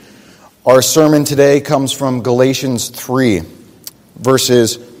Our sermon today comes from Galatians 3,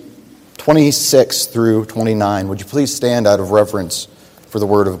 verses 26 through 29. Would you please stand out of reverence for the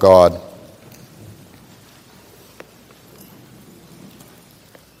Word of God?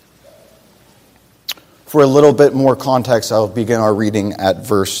 For a little bit more context, I'll begin our reading at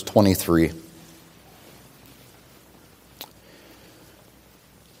verse 23.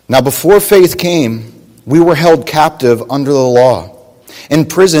 Now before faith came, we were held captive under the law,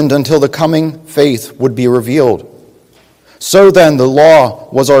 imprisoned until the coming faith would be revealed. So then the law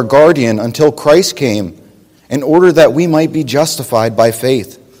was our guardian until Christ came, in order that we might be justified by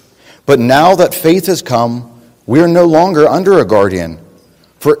faith. But now that faith has come, we are no longer under a guardian.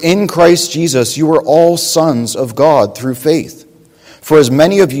 For in Christ Jesus you are all sons of God through faith. For as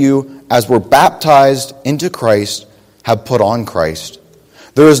many of you as were baptized into Christ have put on Christ.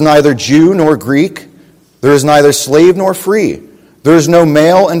 There is neither Jew nor Greek, there is neither slave nor free, there is no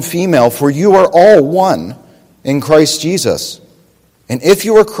male and female, for you are all one in Christ Jesus. And if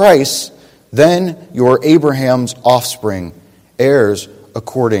you are Christ, then you are Abraham's offspring, heirs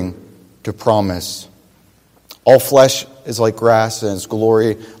according to promise. All flesh is like grass, and its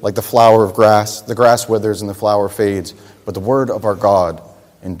glory like the flower of grass. The grass withers and the flower fades, but the word of our God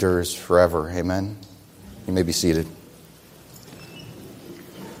endures forever. Amen. You may be seated.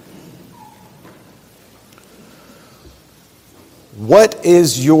 What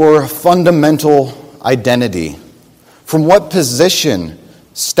is your fundamental identity? From what position,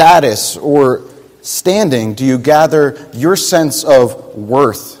 status, or standing do you gather your sense of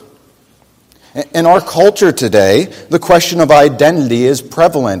worth? In our culture today, the question of identity is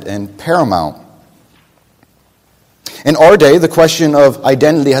prevalent and paramount. In our day, the question of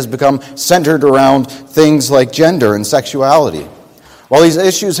identity has become centered around things like gender and sexuality. While these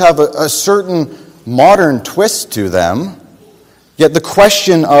issues have a certain modern twist to them, yet the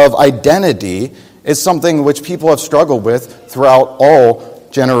question of identity is something which people have struggled with throughout all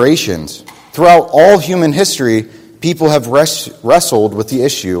generations. Throughout all human history, people have wrestled with the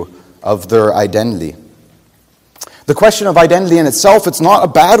issue of their identity. The question of identity in itself, it's not a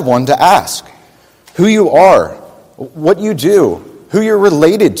bad one to ask. Who you are, what you do, who you're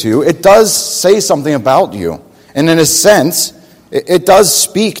related to, it does say something about you. And in a sense, it does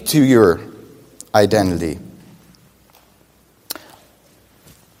speak to your identity.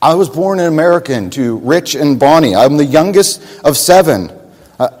 I was born an American to Rich and Bonnie. I'm the youngest of 7.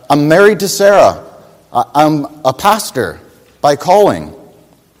 I'm married to Sarah. I'm a pastor by calling.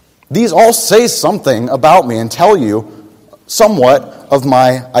 These all say something about me and tell you somewhat of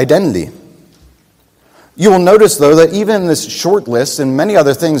my identity. You will notice, though, that even in this short list, and many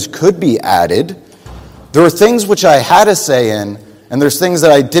other things could be added, there are things which I had a say in, and there's things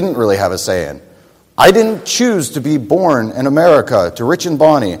that I didn't really have a say in. I didn't choose to be born in America to Rich and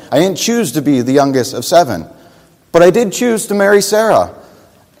Bonnie. I didn't choose to be the youngest of 7. But I did choose to marry Sarah.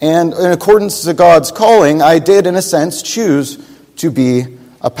 And in accordance to God's calling, I did, in a sense, choose to be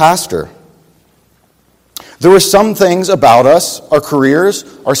a pastor. There were some things about us, our careers,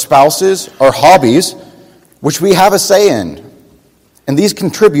 our spouses, our hobbies, which we have a say in. And these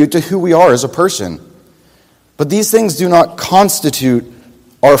contribute to who we are as a person. But these things do not constitute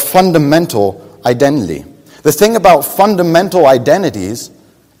our fundamental identity. The thing about fundamental identities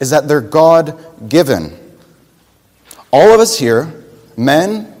is that they're God-given. All of us here,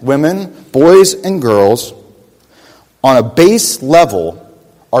 men, women, boys, and girls, on a base level,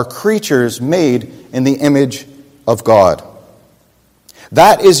 are creatures made in the image of God.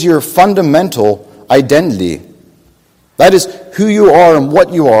 That is your fundamental identity. That is who you are and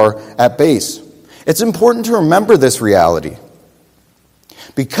what you are at base. It's important to remember this reality.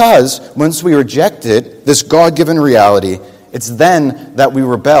 Because once we reject it, this God-given reality, it's then that we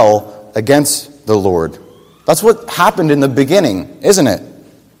rebel against the Lord. That's what happened in the beginning, isn't it?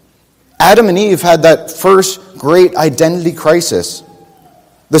 Adam and Eve had that first great identity crisis.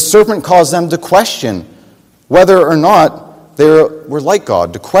 The serpent caused them to question whether or not they were like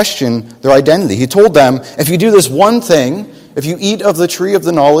God, to question their identity. He told them, if you do this one thing, if you eat of the tree of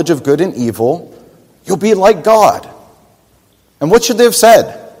the knowledge of good and evil, you'll be like God. And what should they have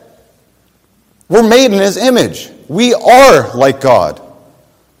said? We're made in His image. We are like God.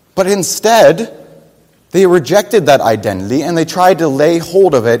 But instead, they rejected that identity and they tried to lay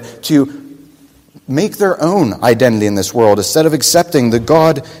hold of it to make their own identity in this world instead of accepting the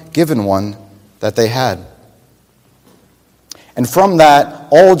God-given one that they had. And from that,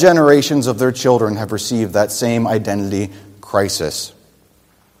 all generations of their children have received that same identity crisis.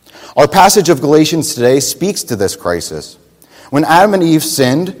 Our passage of Galatians today speaks to this crisis. When Adam and Eve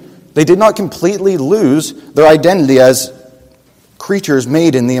sinned, they did not completely lose their identity as creatures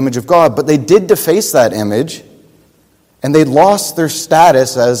made in the image of God, but they did deface that image, and they lost their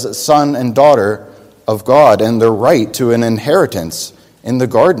status as son and daughter of God and their right to an inheritance in the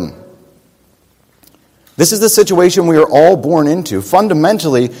garden. This is the situation we are all born into.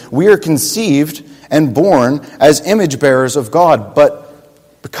 Fundamentally, we are conceived and born as image bearers of God,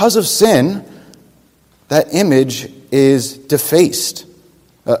 but because of sin, that image is defaced.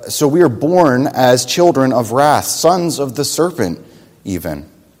 So we are born as children of wrath, sons of the serpent even.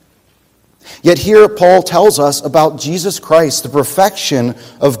 Yet here Paul tells us about Jesus Christ, the perfection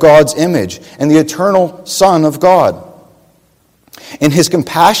of God's image and the eternal Son of God. In his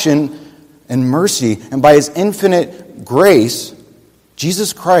compassion and mercy and by his infinite grace,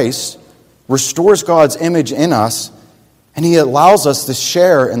 Jesus Christ restores God's image in us, and he allows us to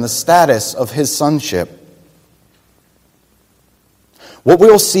share in the status of his sonship. What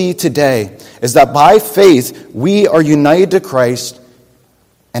we'll see today is that by faith we are united to Christ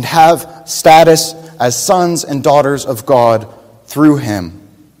and have status as sons and daughters of God through him.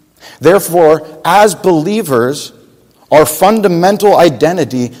 Therefore, as believers, our fundamental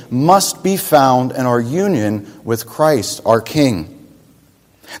identity must be found in our union with Christ, our King.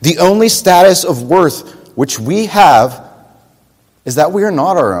 The only status of worth which we have is that we are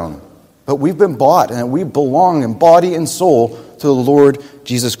not our own, but we've been bought and we belong in body and soul to the Lord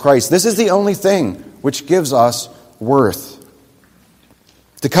Jesus Christ. This is the only thing which gives us worth.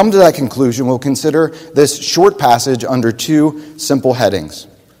 To come to that conclusion, we'll consider this short passage under two simple headings.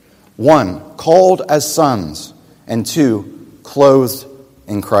 1, called as sons, and 2, clothed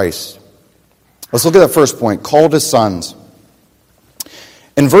in Christ. Let's look at that first point, called as sons.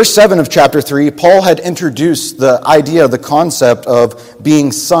 In verse 7 of chapter 3, Paul had introduced the idea, the concept of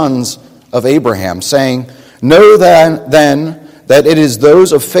being sons of Abraham, saying, "Know then that it is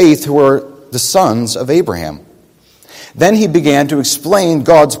those of faith who are the sons of Abraham." Then he began to explain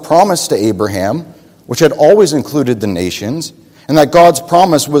God's promise to Abraham, which had always included the nations, and that God's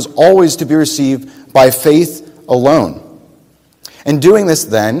promise was always to be received by faith alone. In doing this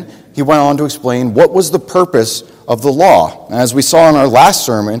then, he went on to explain what was the purpose of the law. And as we saw in our last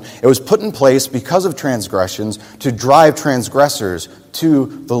sermon, it was put in place because of transgressions to drive transgressors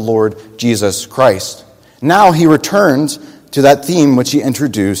to the Lord Jesus Christ. Now he returns to that theme which he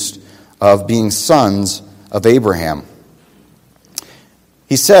introduced of being sons of Abraham.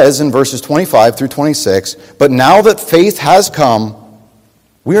 He says in verses 25 through 26, "But now that faith has come,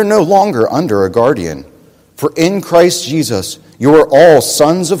 we are no longer under a guardian. For in Christ Jesus, you are all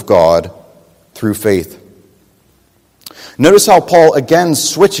sons of God through faith." Notice how Paul again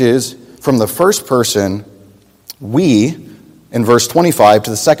switches from the first person, we, in verse 25,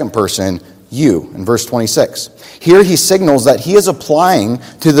 to the second person, you, in verse 26. Here he signals that he is applying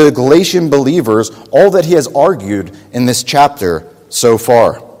to the Galatian believers all that he has argued in this chapter so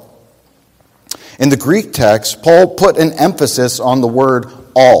far. In the Greek text, Paul put an emphasis on the word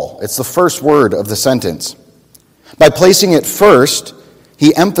all. It's the first word of the sentence. By placing it first,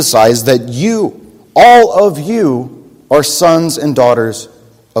 he emphasized that you, all of you, are sons and daughters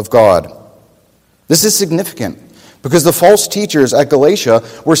of God. This is significant because the false teachers at Galatia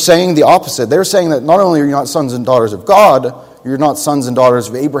were saying the opposite. They were saying that not only are you not sons and daughters of God, you're not sons and daughters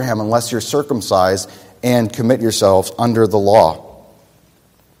of Abraham unless you're circumcised and commit yourselves under the law.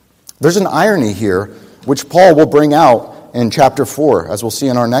 There's an irony here, which Paul will bring out in chapter 4, as we'll see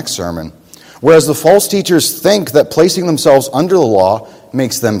in our next sermon. Whereas the false teachers think that placing themselves under the law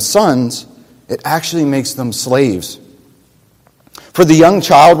makes them sons, it actually makes them slaves. For the young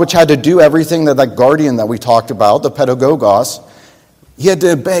child, which had to do everything that guardian that we talked about, the pedagogos, he had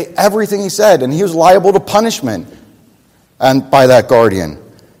to obey everything he said, and he was liable to punishment and by that guardian.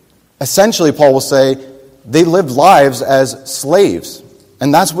 Essentially, Paul will say, they lived lives as slaves.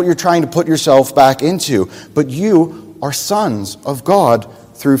 And that's what you're trying to put yourself back into. But you are sons of God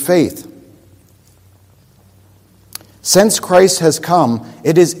through faith. Since Christ has come,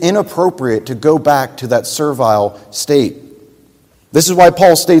 it is inappropriate to go back to that servile state. This is why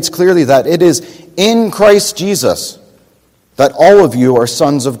Paul states clearly that it is in Christ Jesus that all of you are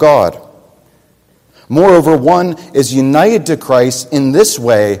sons of God. Moreover, one is united to Christ in this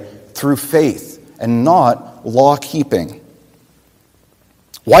way through faith and not law-keeping.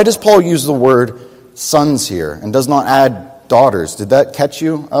 Why does Paul use the word sons here and does not add daughters? Did that catch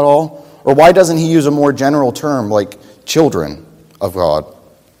you at all? Or why doesn't he use a more general term like children of God?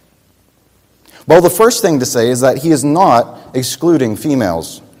 Well, the first thing to say is that he is not excluding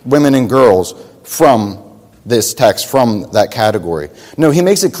females, women and girls, from this text, from that category. No, he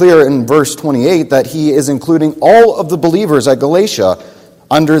makes it clear in verse 28 that he is including all of the believers at Galatia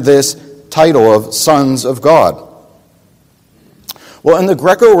under this title of sons of God. Well, in the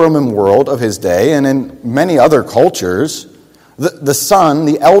Greco-Roman world of his day and in many other cultures, the son,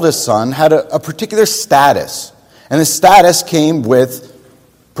 the eldest son, had a particular status. And the status came with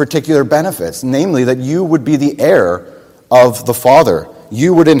particular benefits, namely that you would be the heir of the father.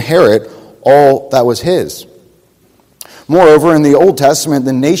 You would inherit all that was his. Moreover, in the Old Testament,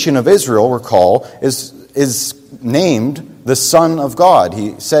 the nation of Israel, recall, is named the Son of God.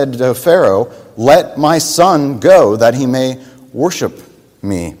 He said to Pharaoh, "Let my son go, that he may worship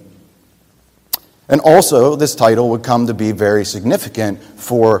me." And also, this title would come to be very significant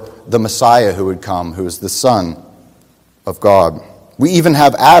for the Messiah who would come, who is the Son of God. We even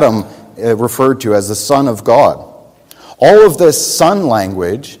have Adam referred to as the Son of God. All of this son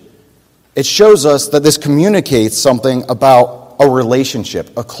language, it shows us that this communicates something about a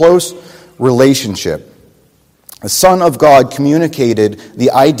relationship, a close relationship. The Son of God communicated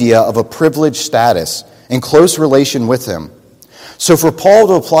the idea of a privileged status in close relation with him. So for Paul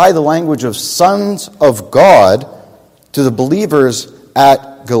to apply the language of sons of God to the believers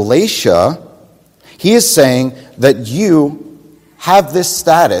at Galatia, he is saying that you have this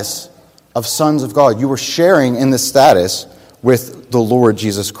status of sons of God. You were sharing in this status with the Lord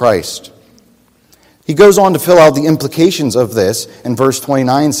Jesus Christ. He goes on to fill out the implications of this in verse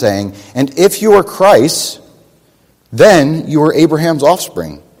 29, saying, "And if you are Christ, then you are Abraham's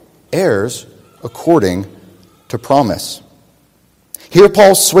offspring, heirs according to promise." Here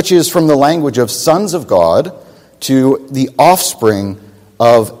Paul switches from the language of sons of God to the offspring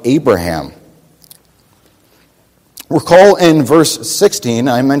of Abraham. Recall in verse 16,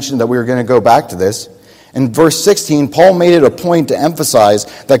 I mentioned that we were going to go back to this. In verse 16, Paul made it a point to emphasize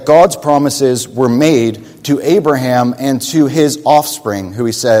that God's promises were made to Abraham and to his offspring, who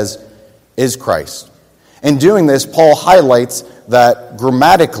he says is Christ. In doing this, Paul highlights that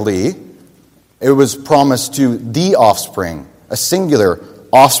grammatically it was promised to the offspring, a singular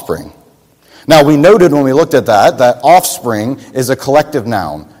offspring. Now, we noted when we looked at that offspring is a collective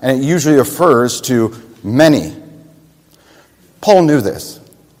noun, and it usually refers to many. Paul knew this,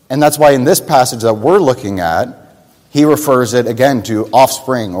 and that's why in this passage that we're looking at, he refers it again to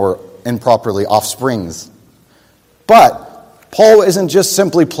offspring, or improperly offsprings. But Paul isn't just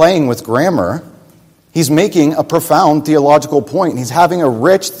simply playing with grammar. He's making a profound theological point. He's having a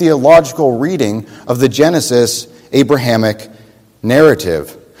rich theological reading of the Genesis Abrahamic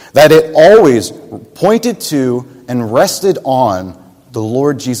narrative, that it always pointed to and rested on the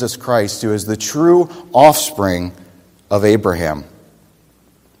Lord Jesus Christ, who is the true offspring of Abraham.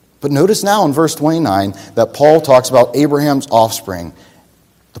 But notice now in verse 29 that Paul talks about Abraham's offspring.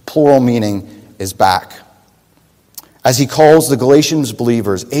 The plural meaning is back. As he calls the Galatians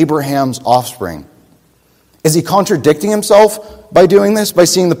believers Abraham's offspring. Is he contradicting himself by doing this, by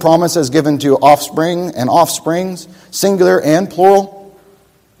seeing the promise as given to offspring and offsprings, singular and plural?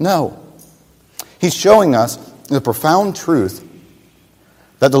 No. He's showing us the profound truth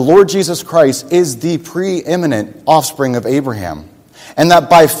that the Lord Jesus Christ is the preeminent offspring of Abraham, and that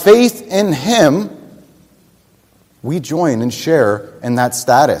by faith in him, we join and share in that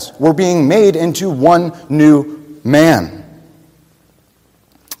status. We're being made into one new man.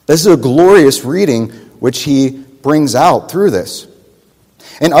 This is a glorious reading which he brings out through this.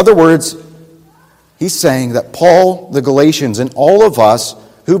 In other words, he's saying that Paul, the Galatians, and all of us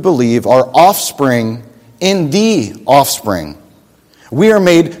who believe are offspring in the offspring. We are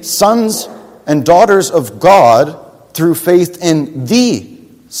made sons and daughters of God through faith in the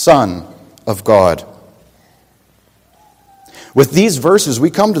Son of God. With these verses, we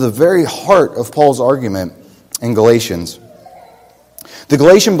come to the very heart of Paul's argument in Galatians. The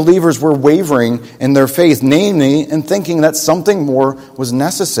Galatian believers were wavering in their faith, namely in thinking that something more was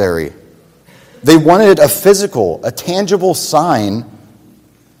necessary. They wanted a physical, a tangible sign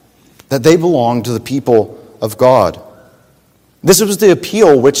that they belonged to the people of God. This was the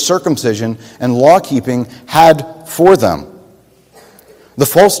appeal which circumcision and law-keeping had for them. The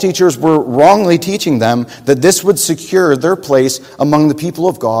false teachers were wrongly teaching them that this would secure their place among the people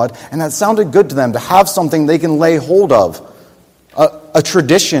of God, and that sounded good to them, to have something they can lay hold of, a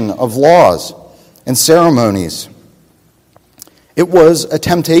tradition of laws and ceremonies. It was a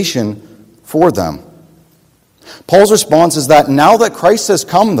temptation for them. Paul's response is that now that Christ has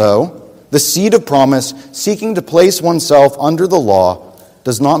come, though, the seed of promise, seeking to place oneself under the law,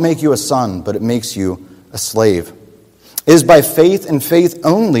 does not make you a son, but it makes you a slave. It is by faith and faith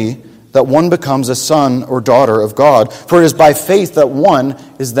only that one becomes a son or daughter of God, for it is by faith that one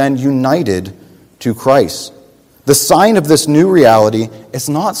is then united to Christ. The sign of this new reality is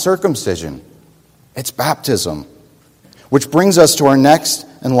not circumcision, it's baptism. Which brings us to our next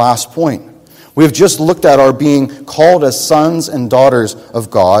and last point. We have just looked at our being called as sons and daughters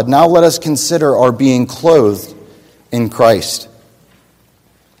of God. Now let us consider our being clothed in Christ.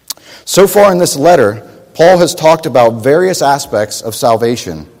 So far in this letter, Paul has talked about various aspects of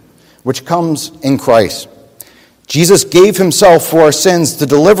salvation, which comes in Christ. Jesus gave himself for our sins to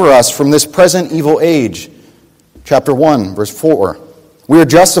deliver us from this present evil age. Chapter 1, verse 4. We are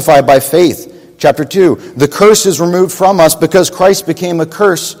justified by faith. Chapter 2. The curse is removed from us because Christ became a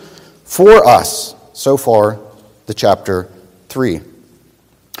curse for us. So far, the chapter 3.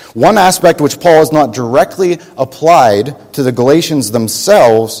 One aspect which Paul has not directly applied to the Galatians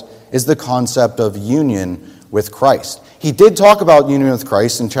themselves is the concept of union with Christ. He did talk about union with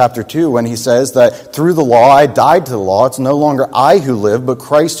Christ in chapter 2 when he says that through the law I died to the law. It's no longer I who live, but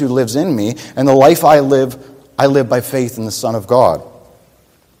Christ who lives in me. And the life I live by faith in the Son of God.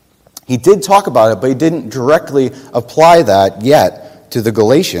 He did talk about it, but he didn't directly apply that yet to the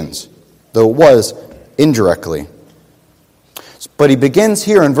Galatians, though it was indirectly. But he begins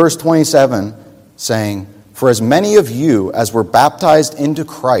here in verse 27 saying, "For as many of you as were baptized into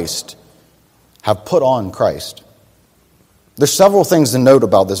Christ have put on Christ." There's several things to note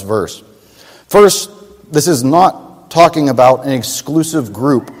about this verse. First, this is not talking about an exclusive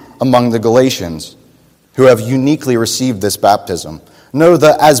group among the Galatians who have uniquely received this baptism. No,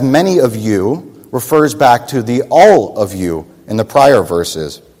 the "as many of you" refers back to the "all of you" in the prior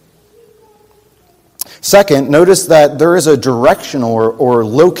verses. Second, notice that there is a directional or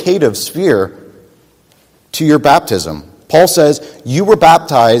locative sphere to your baptism. Paul says, you were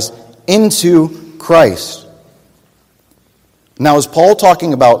baptized into Christ. Now, is Paul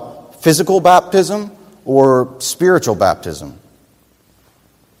talking about physical baptism or spiritual baptism?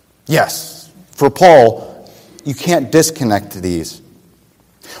 Yes. For Paul, you can't disconnect these.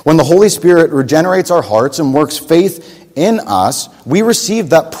 When the Holy Spirit regenerates our hearts and works faith in us, we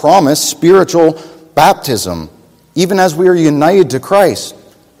receive that promised spiritual baptism, even as we are united to Christ.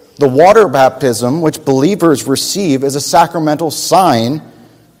 The water baptism which believers receive is a sacramental sign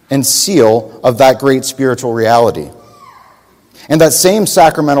and seal of that great spiritual reality. And that same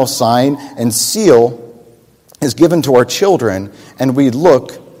sacramental sign and seal is given to our children, and we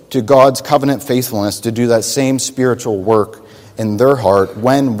look to God's covenant faithfulness to do that same spiritual work in their heart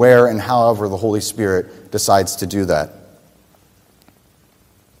when, where, and however the Holy Spirit decides to do that.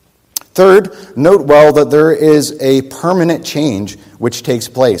 Third, note well that there is a permanent change which takes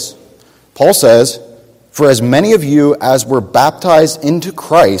place. Paul says, "For as many of you as were baptized into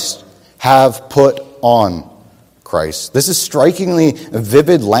Christ have put on Christ." This is strikingly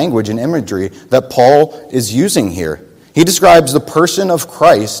vivid language and imagery that Paul is using here. He describes the person of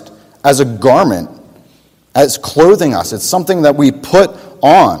Christ as a garment, as clothing us. It's something that we put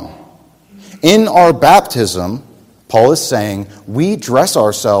on. In our baptism, Paul is saying, we dress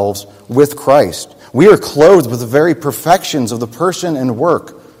ourselves with Christ. We are clothed with the very perfections of the person and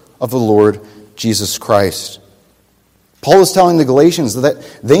work of the Lord Jesus Christ. Paul is telling the Galatians that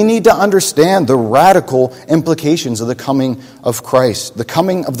they need to understand the radical implications of the coming of Christ, the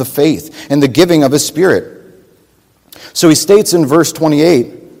coming of the faith, and the giving of His Spirit. So he states in verse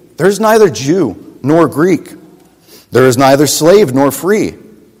 28, "There is neither Jew nor Greek. There is neither slave nor free.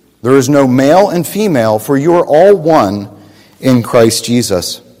 There is no male and female, for you are all one in Christ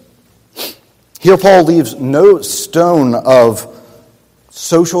Jesus." Here Paul leaves no stone of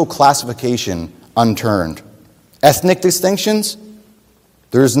social classification unturned. Ethnic distinctions,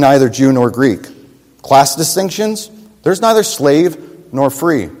 there's neither Jew nor Greek. Class distinctions, there's neither slave nor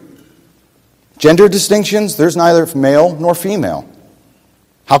free. Gender distinctions, there's neither male nor female.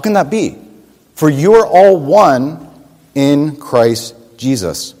 How can that be? For you are all one in Christ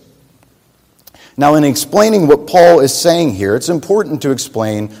Jesus. Now, in explaining what Paul is saying here, it's important to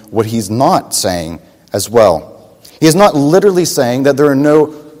explain what he's not saying as well. He is not literally saying that there are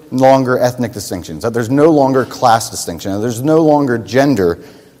no longer ethnic distinctions, that there's no longer class distinction, that there's no longer gender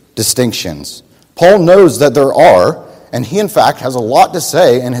distinctions. Paul knows that there are, and he in fact has a lot to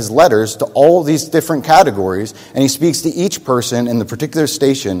say in his letters to all these different categories, and he speaks to each person in the particular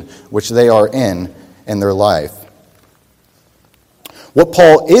station which they are in their life. What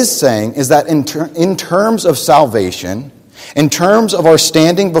Paul is saying is that in terms of salvation, in terms of our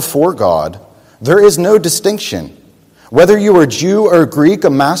standing before God, there is no distinction. Whether you are Jew or Greek, a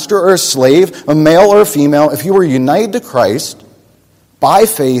master or a slave, a male or a female, if you are united to Christ by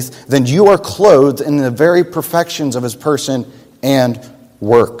faith, then you are clothed in the very perfections of His person and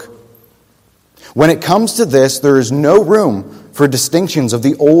work. When it comes to this, there is no room for distinctions of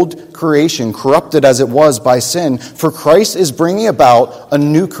the old creation, corrupted as it was by sin, for Christ is bringing about a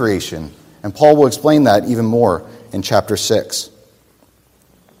new creation. And Paul will explain that even more in chapter 6.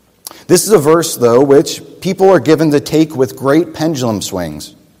 This is a verse, though, which people are given to take with great pendulum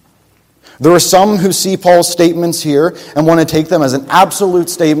swings. There are some who see Paul's statements here and want to take them as an absolute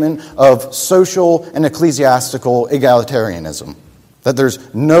statement of social and ecclesiastical egalitarianism, that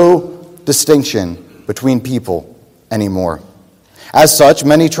there's no distinction between people anymore. As such,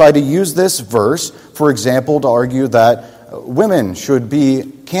 many try to use this verse, for example, to argue that women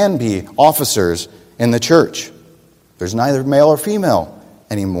can be officers in the church. There's neither male or female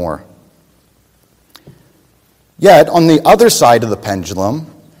anymore. Yet, on the other side of the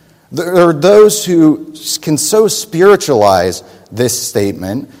pendulum, there are those who can so spiritualize this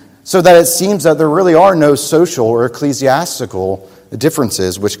statement so that it seems that there really are no social or ecclesiastical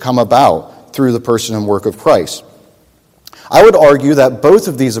differences which come about through the person and work of Christ. I would argue that both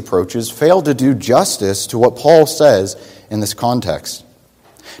of these approaches fail to do justice to what Paul says in this context.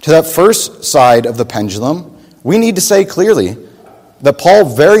 To that first side of the pendulum, we need to say clearly that Paul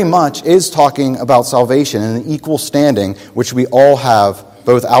very much is talking about salvation and an equal standing which we all have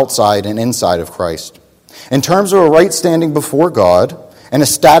both outside and inside of Christ. In terms of a right standing before God and a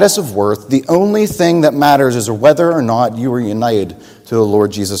status of worth, the only thing that matters is whether or not you are united to the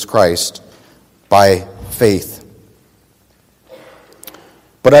Lord Jesus Christ by faith.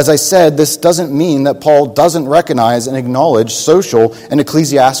 But as I said, this doesn't mean that Paul doesn't recognize and acknowledge social and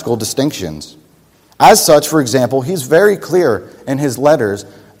ecclesiastical distinctions. As such, for example, he's very clear in his letters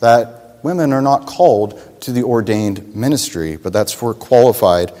that women are not called to the ordained ministry, but that's for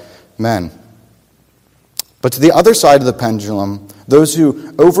qualified men. But to the other side of the pendulum, those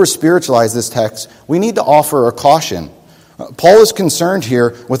who over-spiritualize this text, we need to offer a caution. Paul is concerned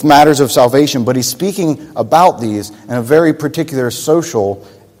here with matters of salvation, but he's speaking about these in a very particular social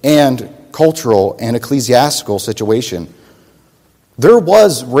and cultural and ecclesiastical situation. There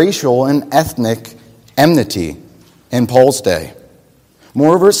was racial and ethnic enmity in Paul's day.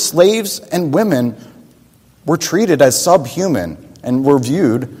 Moreover, slaves and women were treated as subhuman and were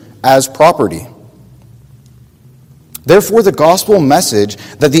viewed as property. Therefore, the gospel message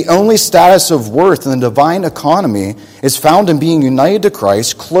that the only status of worth in the divine economy is found in being united to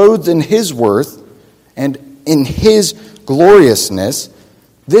Christ, clothed in his worth and in his gloriousness,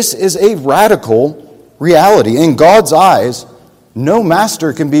 this is a radical reality. In God's eyes, no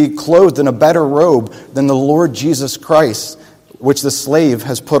master can be clothed in a better robe than the Lord Jesus Christ, which the slave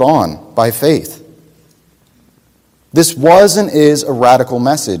has put on by faith. This was and is a radical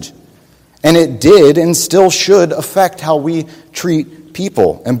message, and it did and still should affect how we treat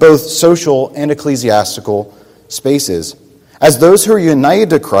people in both social and ecclesiastical spaces. As those who are united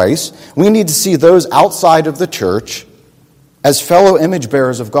to Christ, we need to see those outside of the church as fellow image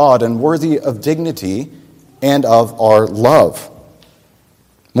bearers of God and worthy of dignity and of our love.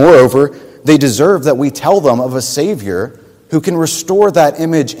 Moreover, they deserve that we tell them of a Savior who can restore that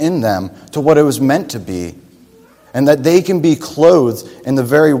image in them to what it was meant to be, and that they can be clothed in the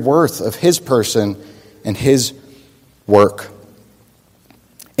very worth of his person and his work.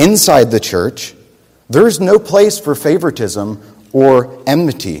 Inside the church, there is no place for favoritism or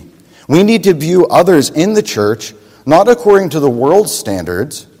enmity. We need to view others in the church not according to the world's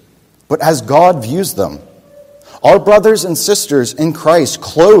standards, but as God views them. Our brothers and sisters in Christ,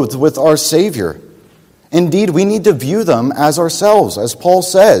 clothed with our Savior. Indeed, we need to view them as ourselves, as Paul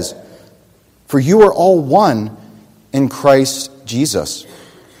says, for you are all one in Christ Jesus.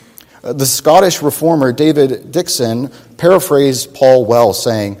 The Scottish reformer David Dixon paraphrased Paul well,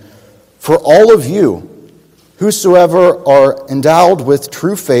 saying, "For all of you, whosoever are endowed with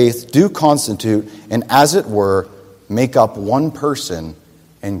true faith, do constitute, and as it were, make up one person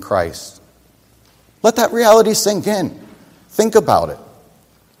in Christ." Let that reality sink in. Think about it.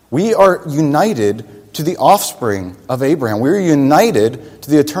 We are united to the offspring of Abraham. We are united to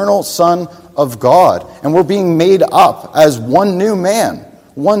the eternal Son of God. And we're being made up as one new man,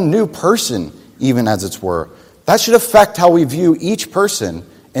 one new person, even as it were. That should affect how we view each person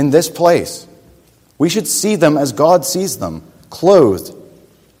in this place. We should see them as God sees them, clothed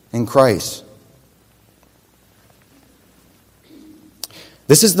in Christ.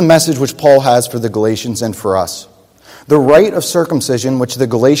 This is the message which Paul has for the Galatians and for us. The rite of circumcision, which the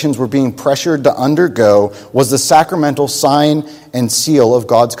Galatians were being pressured to undergo, was the sacramental sign and seal of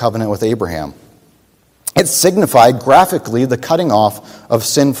God's covenant with Abraham. It signified graphically the cutting off of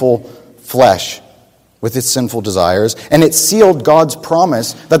sinful flesh with its sinful desires, and it sealed God's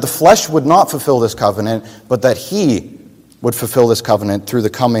promise that the flesh would not fulfill this covenant, but that he would fulfill this covenant through the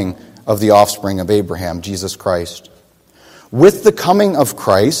coming of the offspring of Abraham, Jesus Christ. With the coming of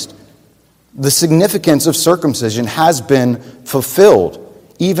Christ, the significance of circumcision has been fulfilled,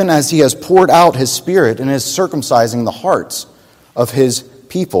 even as he has poured out his Spirit and is circumcising the hearts of his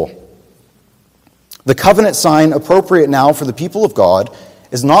people. The covenant sign appropriate now for the people of God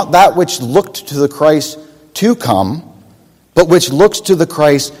is not that which looked to the Christ to come, but which looks to the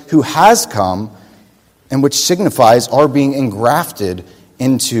Christ who has come, and which signifies our being engrafted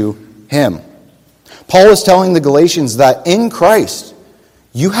into him. Paul is telling the Galatians that in Christ,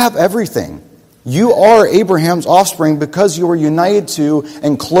 you have everything. You are Abraham's offspring because you are united to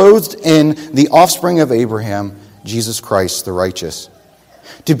and clothed in the offspring of Abraham, Jesus Christ the righteous.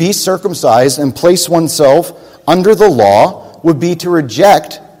 To be circumcised and place oneself under the law would be to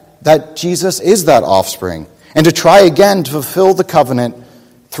reject that Jesus is that offspring, and to try again to fulfill the covenant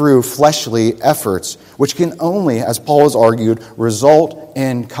through fleshly efforts, which can only, as Paul has argued, result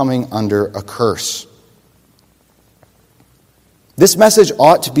in coming under a curse. This message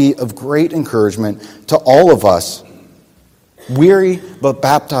ought to be of great encouragement to all of us, weary but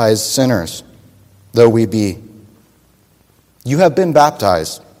baptized sinners, though we be. You have been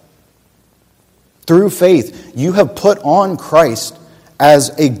baptized. Through faith, you have put on Christ as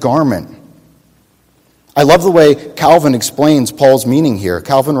a garment. I love the way Calvin explains Paul's meaning here.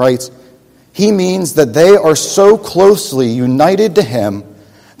 Calvin writes, he means that they are so closely united to him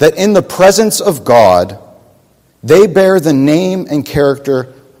that in the presence of God, they bear the name and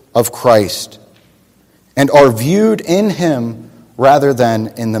character of Christ and are viewed in him rather than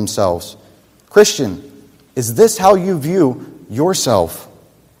in themselves. Christian, is this how you view yourself?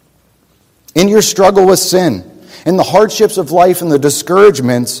 In your struggle with sin, in the hardships of life and the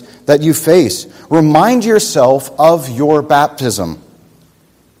discouragements that you face, remind yourself of your baptism.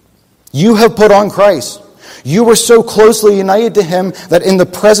 You have put on Christ. You were so closely united to him that in the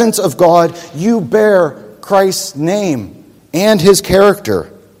presence of God, you bear Christ's name and his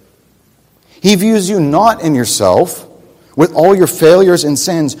character. He views you not in yourself with all your failures and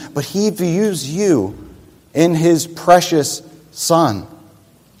sins, but he views you in his precious Son.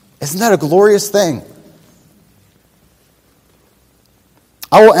 Isn't that a glorious thing?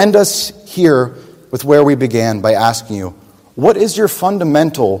 I will end us here with where we began by asking you, what is your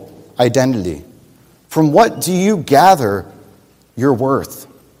fundamental identity? From what do you gather your worth?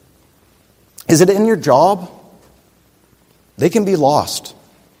 Is it in your job? They can be lost.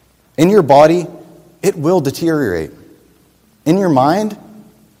 In your body, it will deteriorate. In your mind,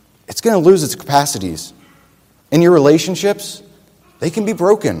 it's going to lose its capacities. In your relationships, they can be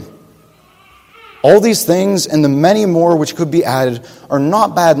broken. All these things and the many more which could be added are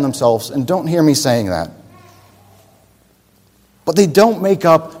not bad in themselves, and don't hear me saying that. But they don't make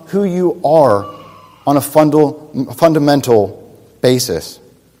up who you are on a fundamental basis.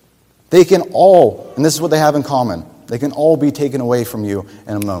 They can all, and this is what they have in common, they can all be taken away from you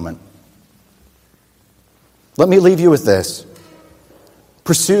in a moment. Let me leave you with this.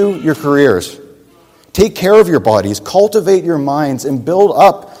 Pursue your careers. Take care of your bodies, cultivate your minds, and build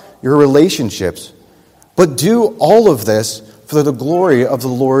up your relationships. But do all of this for the glory of the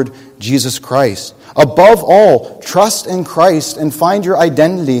Lord Jesus Christ. Above all, trust in Christ and find your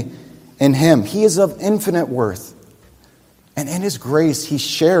identity in him. He is of infinite worth. And in his grace, he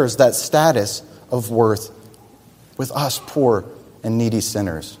shares that status of worth with us poor and needy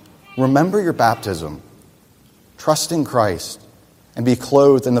sinners. Remember your baptism. Trust in Christ and be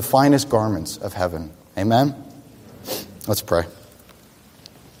clothed in the finest garments of heaven. Amen? Let's pray.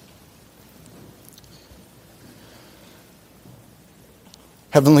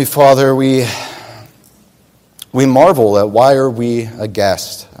 Heavenly Father, we marvel at why are we a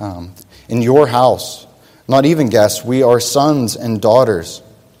guest in your house. Not even guests, we are sons and daughters.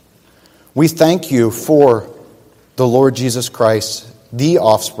 We thank you for the Lord Jesus Christ, the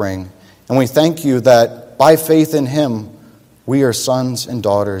offspring, and we thank you that by faith in him, we are sons and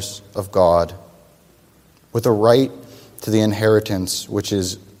daughters of God, with a right to the inheritance which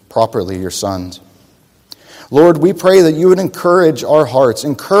is properly your sons. Lord, we pray that you would encourage our hearts,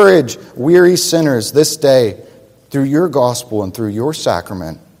 encourage weary sinners this day through your gospel and through your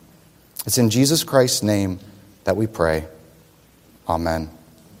sacrament. It's in Jesus Christ's name that we pray. Amen.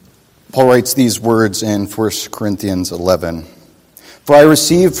 Paul writes these words in 1 Corinthians 11. For I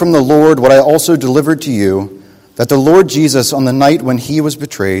received from the Lord what I also delivered to you, that the Lord Jesus, on the night when he was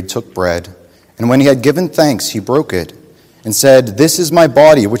betrayed, took bread, and when he had given thanks, he broke it, and said, "This is my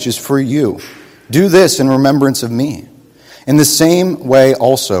body, which is for you. Do this in remembrance of me." In the same way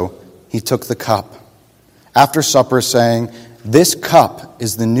also he took the cup after supper, saying, "This cup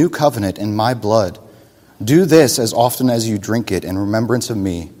is the new covenant in my blood. Do this as often as you drink it in remembrance of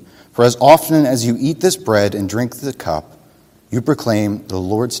me. For as often as you eat this bread and drink the cup, you proclaim the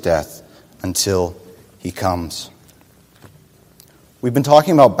Lord's death until he comes." We've been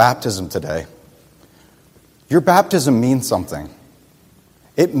talking about baptism today. Your baptism means something.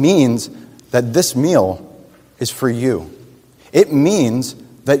 It means that this meal is for you. It means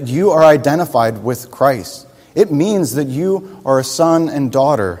that you are identified with Christ. It means that you are a son and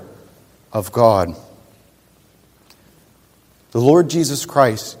daughter of God. The Lord Jesus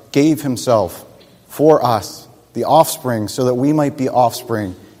Christ gave himself for us, the offspring, so that we might be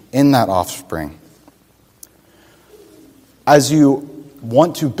offspring in that offspring. As you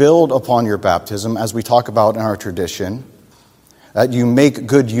want to build upon your baptism, as we talk about in our tradition, that you make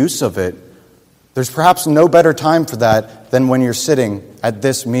good use of it, there's perhaps no better time for that than when you're sitting at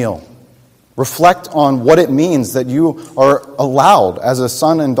this meal. Reflect on what it means that you are allowed as a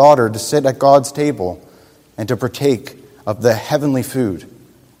son and daughter to sit at God's table and to partake of the heavenly food.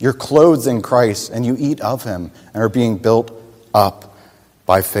 You're clothed in Christ and you eat of him and are being built up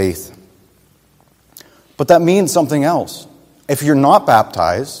by faith. But that means something else. If you're not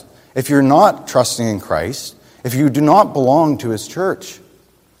baptized, if you're not trusting in Christ, if you do not belong to his church,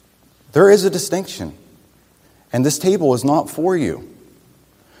 there is a distinction. And this table is not for you.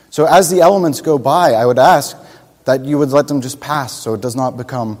 So as the elements go by, I would ask that you would let them just pass so it does not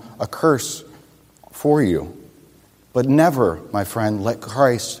become a curse for you. But never, my friend, let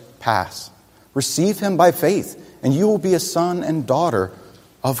Christ pass. Receive him by faith, and you will be a son and daughter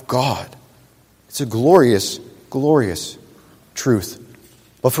of God. It's a glorious, glorious truth.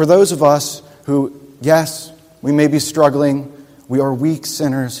 But for those of us who, yes, we may be struggling, we are weak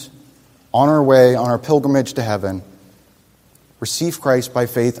sinners, on our way, on our pilgrimage to heaven, receive Christ by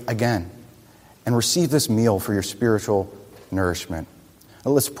faith again, and receive this meal for your spiritual nourishment.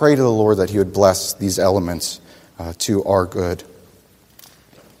 Now let's pray to the Lord that he would bless these elements to our good.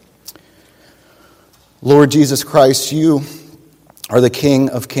 Lord Jesus Christ, you are the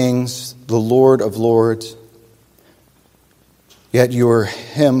King of kings, the Lord of lords, yet you are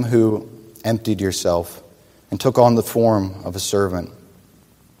him who emptied yourself and took on the form of a servant.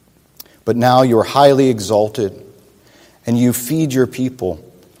 But now you are highly exalted, and you feed your people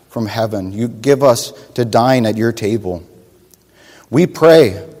from heaven. You give us to dine at your table. We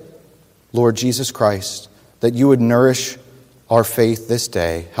pray, Lord Jesus Christ, that you would nourish our faith this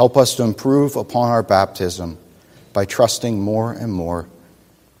day. Help us to improve upon our baptism by trusting more and more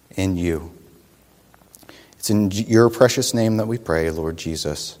in you. It's in your precious name that we pray, Lord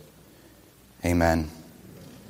Jesus. Amen.